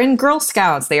 They are in Girl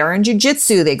Scouts, they are in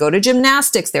jiu-jitsu, they go to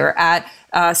gymnastics, they're at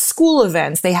school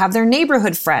events, they have their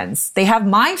neighborhood friends, they have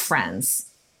my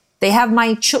friends, they have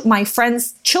my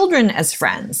friends' children as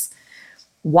friends.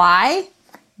 Why?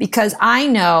 Because I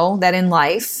know that in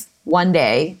life, one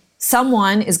day,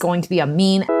 someone is going to be a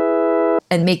mean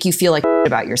and make you feel like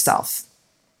about yourself.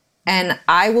 And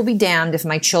I will be damned if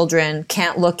my children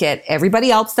can't look at everybody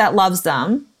else that loves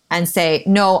them and say,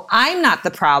 no, I'm not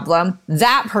the problem.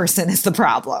 That person is the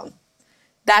problem.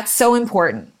 That's so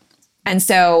important. And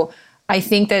so I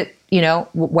think that,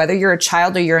 whether you're a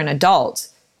child or you're an adult,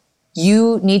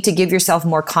 you need to give yourself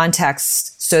more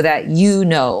context so that you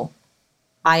know,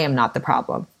 I am not the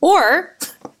problem. Or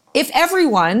if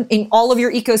everyone in all of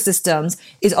your ecosystems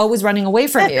is always running away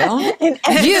from you,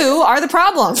 you are the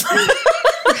problem.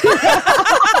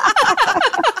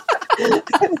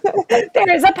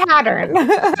 There is a pattern.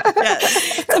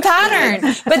 Yes. It's a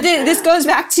pattern. But this goes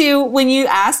back to when you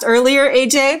asked earlier,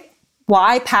 AJ,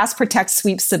 why pass, protect,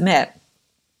 sweep, submit?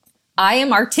 I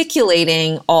am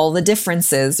articulating all the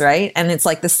differences, right? And it's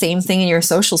like the same thing in your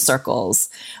social circles.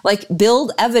 Like,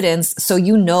 build evidence so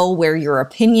you know where your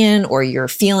opinion or your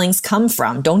feelings come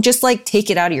from. Don't just take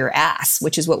it out of your ass,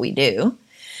 which is what we do.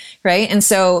 Right. And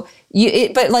so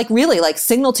really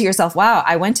signal to yourself, wow,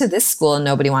 I went to this school and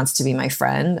nobody wants to be my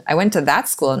friend. I went to that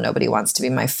school and nobody wants to be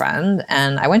my friend.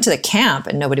 And I went to the camp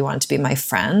and nobody wanted to be my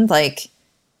friend. Like,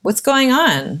 what's going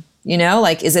on?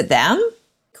 Is it them?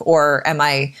 Or am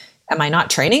I not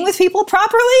training with people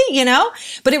properly?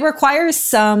 But it requires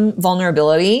some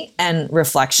vulnerability and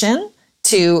reflection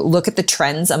to look at the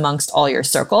trends amongst all your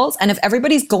circles. And if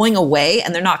everybody's going away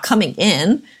and they're not coming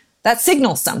in, that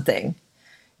signals something.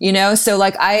 So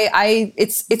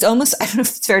it's almost, I don't know if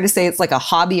it's fair to say it's like a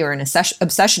hobby or an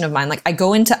obsession of mine. Like, I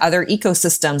go into other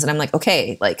ecosystems and I'm like,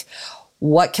 okay,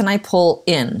 what can I pull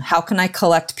in? How can I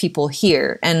collect people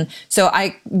here? And so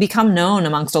I become known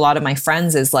amongst a lot of my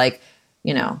friends as hey,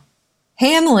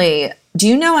 Emily, do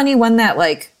you know anyone that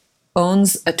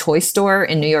owns a toy store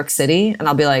in New York City? And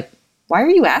I'll be like, why are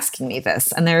you asking me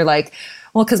this? And they're like,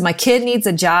 well, because my kid needs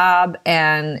a job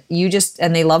and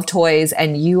and they love toys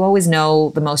and you always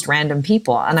know the most random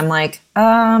people. And I'm like,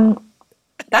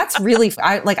 that's really,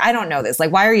 I don't know this.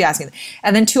 Why are you asking?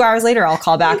 And then 2 hours later, I'll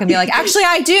call back and be like, actually,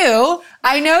 I do.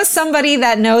 I know somebody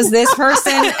that knows this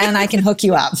person and I can hook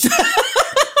you up.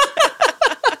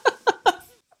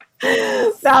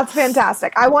 That's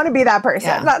fantastic. I want to be that person.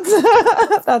 Yeah.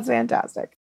 That's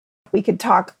fantastic. We could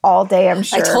talk all day, I'm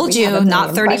sure. I told you,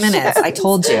 not 30 minutes. I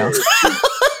told you.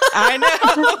 I know.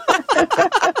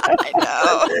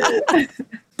 I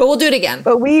know. But we'll do it again.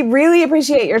 But we really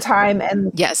appreciate your time.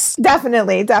 And yes,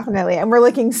 definitely. And we're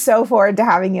looking so forward to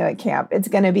having you at camp. It's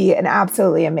going to be an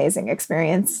absolutely amazing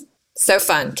experience. So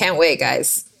fun. Can't wait,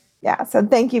 guys. Yeah. So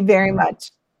thank you very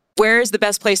much. Where is the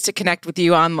best place to connect with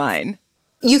you online?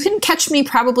 You can catch me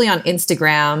probably on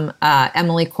Instagram,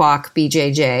 Emily Kwok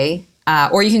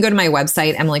BJJ, or you can go to my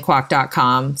website,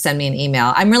 emilykwok.com, send me an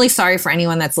email. I'm really sorry for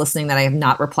anyone that's listening that I have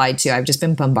not replied to. I've just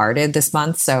been bombarded this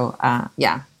month. So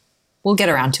yeah, we'll get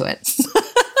around to it.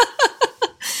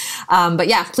 But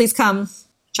yeah, please come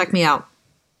check me out.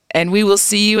 And we will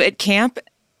see you at camp.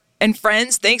 And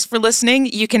friends, thanks for listening.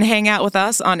 You can hang out with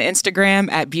us on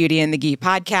Instagram at Beauty and the Gi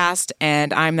Podcast.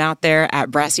 And I'm out there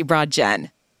at Brassy Broad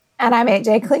Jen. And I'm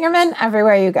AJ Klingerman,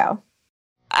 everywhere you go.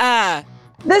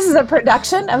 This is a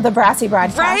production of the Brassy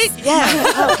Broadcast. Right?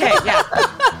 Yeah. Okay, yeah.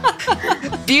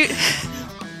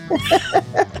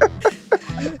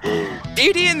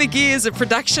 Beauty and the Gi is a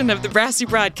production of the Brassy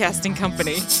Broadcasting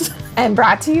Company. And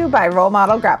brought to you by Role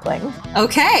Model Grappling.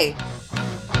 Okay.